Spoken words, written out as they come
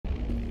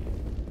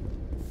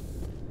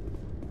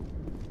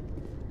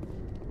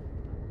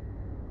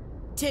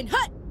Captain,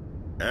 hut!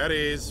 At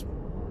ease.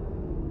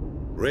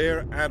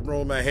 Rear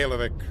Admiral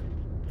Mihailovich,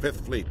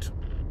 5th Fleet.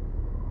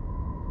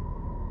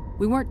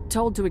 We weren't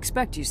told to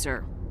expect you,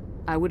 sir.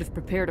 I would have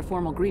prepared a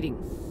formal greeting.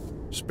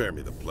 Spare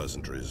me the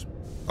pleasantries.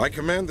 I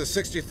command the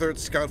 63rd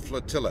Scout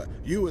Flotilla.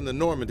 You and the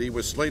Normandy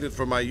were slated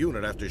for my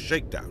unit after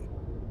shakedown.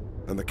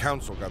 And the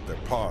Council got their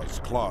paws,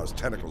 claws,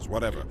 tentacles,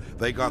 whatever.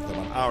 They got them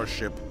on our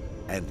ship,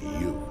 and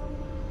you.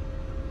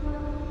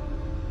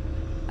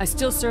 I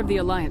still serve the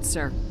Alliance,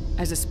 sir.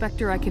 As a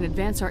Spectre, I can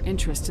advance our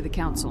interests to the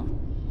Council.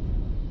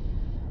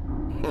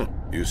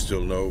 You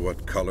still know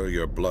what color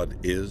your blood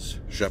is,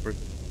 Shepard?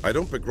 I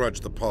don't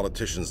begrudge the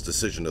politician's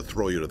decision to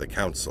throw you to the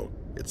Council.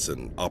 It's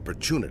an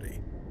opportunity.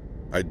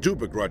 I do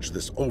begrudge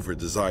this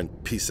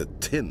over-designed piece of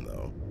tin,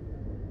 though.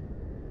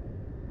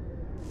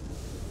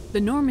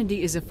 The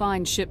Normandy is a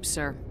fine ship,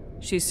 sir.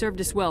 She's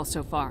served us well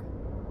so far.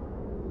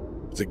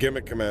 It's a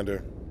gimmick,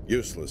 Commander.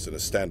 Useless in a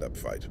stand-up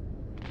fight.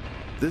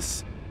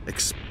 This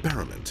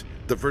experiment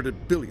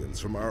diverted billions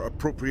from our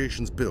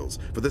appropriations bills.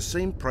 For the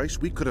same price,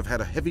 we could have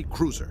had a heavy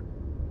cruiser.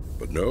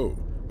 But no,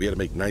 we had to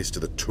make nice to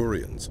the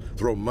Turians,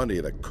 throw money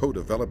at a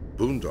co-developed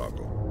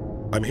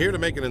boondoggle. I'm here to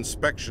make an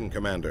inspection,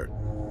 Commander.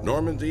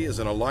 Normandy is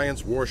an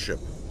Alliance warship.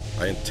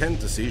 I intend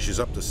to see she's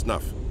up to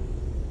snuff.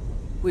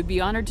 We'd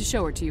be honored to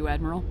show her to you,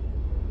 Admiral.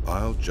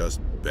 I'll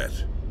just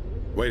bet.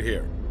 Wait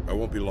here. I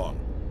won't be long.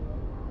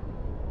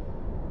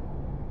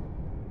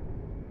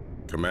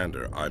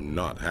 Commander, I'm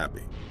not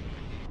happy.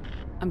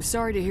 I'm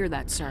sorry to hear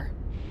that, sir.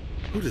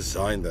 Who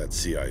designed that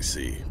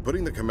CIC?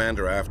 Putting the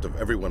commander aft of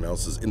everyone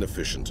else is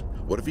inefficient.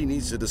 What if he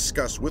needs to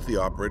discuss with the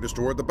operators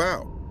toward the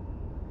bow?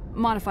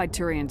 Modified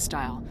Turian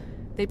style.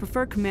 They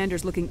prefer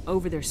commanders looking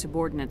over their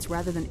subordinates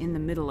rather than in the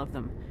middle of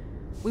them.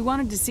 We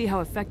wanted to see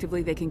how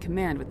effectively they can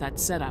command with that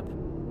setup.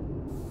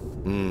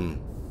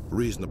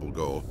 Reasonable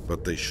goal,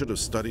 but they should have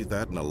studied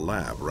that in a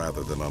lab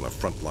rather than on a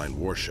frontline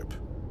warship.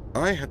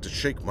 I had to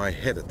shake my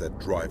head at that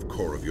drive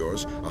core of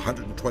yours.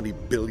 120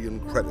 billion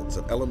credits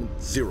at element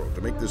 0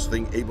 to make this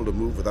thing able to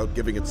move without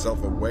giving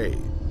itself away.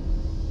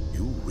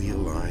 You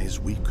realize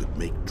we could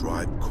make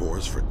drive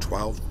cores for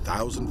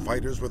 12,000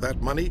 fighters with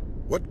that money?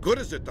 What good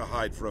is it to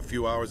hide for a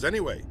few hours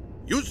anyway?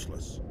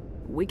 Useless.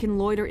 We can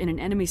loiter in an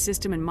enemy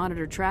system and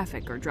monitor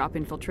traffic or drop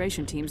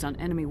infiltration teams on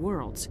enemy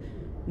worlds.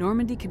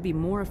 Normandy could be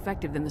more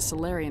effective than the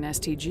Solarian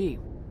STG.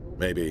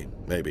 Maybe.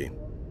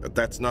 But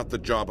that's not the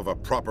job of a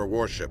proper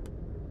warship.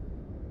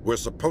 We're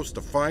supposed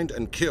to find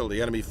and kill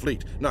the enemy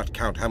fleet, not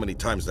count how many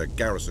times their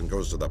garrison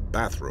goes to the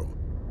bathroom.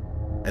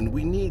 And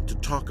we need to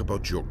talk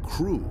about your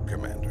crew,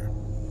 Commander.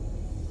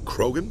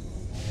 Krogan?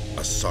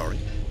 Asari?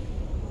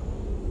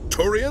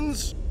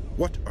 Turians?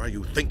 What are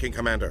you thinking,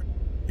 Commander?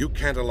 You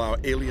can't allow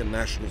alien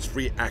nationals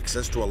free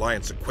access to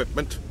Alliance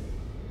equipment?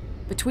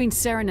 Between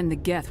Saren and the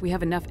Geth, we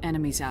have enough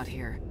enemies out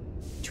here.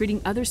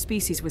 Treating other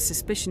species with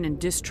suspicion and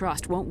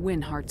distrust won't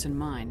win hearts and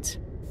minds.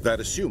 That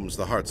assumes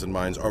the hearts and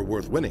minds are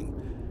worth winning.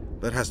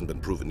 That hasn't been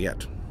proven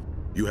yet.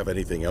 You have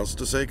anything else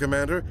to say,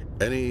 Commander?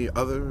 Any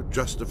other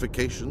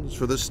justifications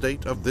for the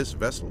state of this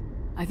vessel?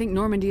 I think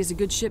Normandy is a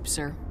good ship,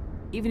 sir.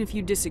 Even if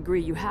you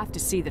disagree, you have to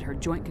see that her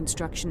joint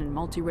construction and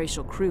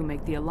multiracial crew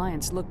make the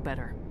Alliance look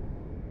better.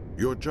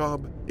 Your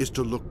job is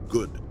to look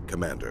good,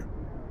 Commander.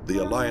 The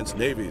Alliance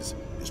navies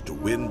is to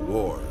win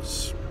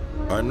wars.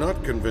 I'm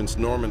not convinced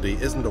Normandy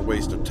isn't a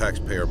waste of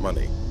taxpayer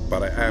money,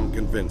 but I am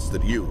convinced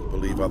that you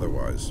believe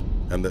otherwise,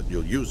 and that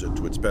you'll use it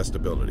to its best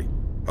ability.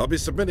 I'll be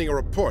submitting a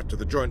report to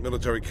the Joint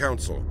Military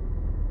Council.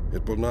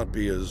 It will not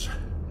be as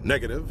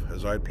negative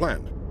as I'd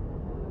planned.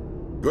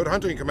 Good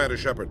hunting, Commander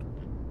Shepard.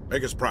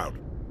 Make us proud.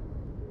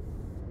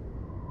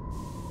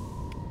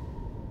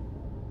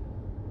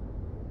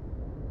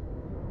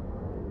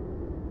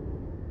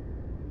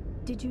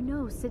 Did you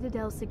know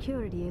Citadel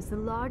Security is the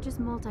largest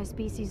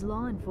multi-species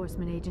law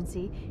enforcement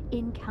agency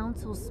in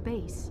Council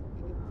space?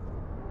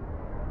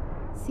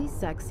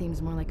 CSEC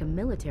seems more like a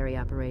military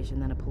operation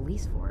than a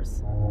police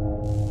force.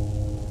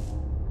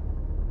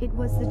 It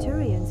was the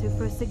Turians who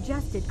first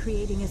suggested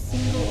creating a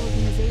single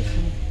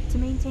organization to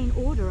maintain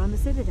order on the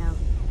Citadel.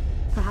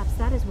 Perhaps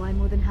that is why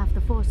more than half the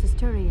force is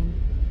Turian.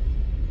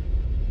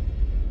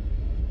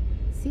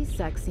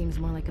 CSEC seems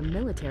more like a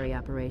military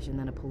operation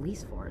than a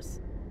police force.